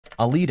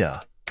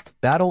Alita,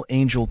 Battle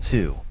Angel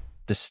 2,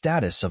 the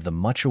status of the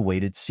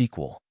much-awaited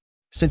sequel.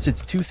 Since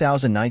its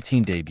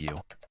 2019 debut,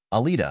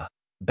 Alita,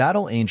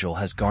 Battle Angel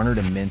has garnered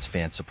immense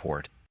fan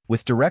support,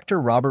 with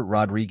director Robert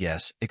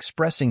Rodriguez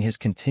expressing his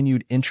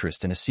continued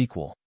interest in a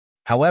sequel.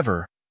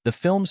 However, the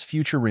film's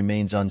future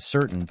remains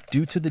uncertain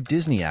due to the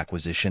Disney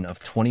acquisition of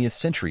 20th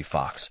Century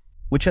Fox,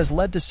 which has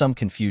led to some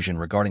confusion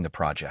regarding the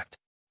project.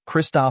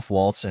 Christoph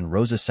Waltz and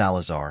Rosa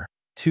Salazar,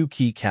 two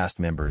key cast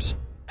members,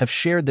 have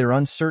shared their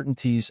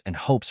uncertainties and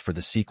hopes for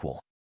the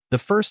sequel. The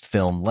first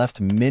film left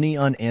many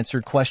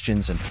unanswered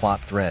questions and plot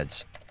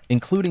threads,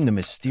 including the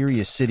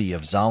mysterious city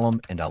of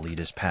Zalem and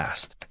Alita's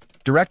past.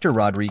 Director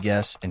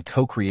Rodriguez and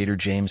co-creator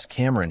James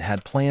Cameron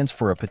had plans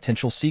for a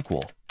potential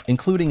sequel,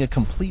 including a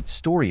complete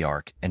story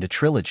arc and a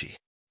trilogy.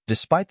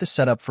 Despite the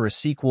setup for a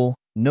sequel,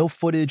 no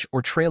footage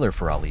or trailer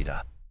for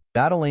Alita,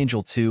 Battle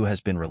Angel 2 has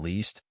been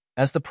released,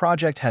 as the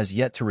project has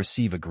yet to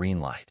receive a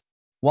green light.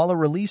 While a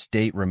release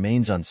date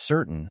remains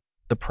uncertain,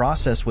 the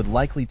process would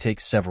likely take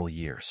several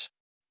years.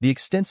 The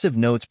extensive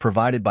notes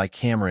provided by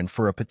Cameron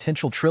for a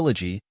potential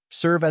trilogy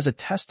serve as a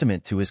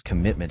testament to his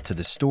commitment to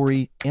the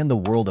story and the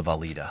world of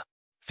Alita.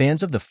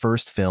 Fans of the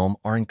first film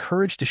are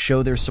encouraged to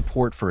show their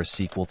support for a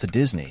sequel to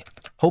Disney,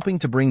 hoping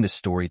to bring the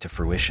story to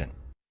fruition.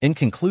 In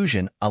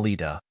conclusion,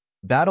 Alita,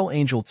 Battle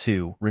Angel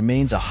 2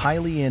 remains a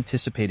highly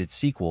anticipated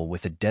sequel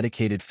with a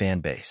dedicated fan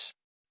base.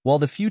 While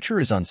the future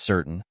is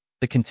uncertain,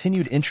 the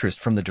continued interest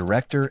from the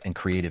director and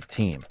creative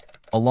team,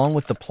 along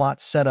with the plot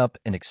setup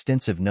and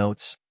extensive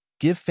notes,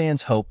 give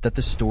fans hope that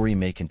the story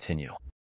may continue.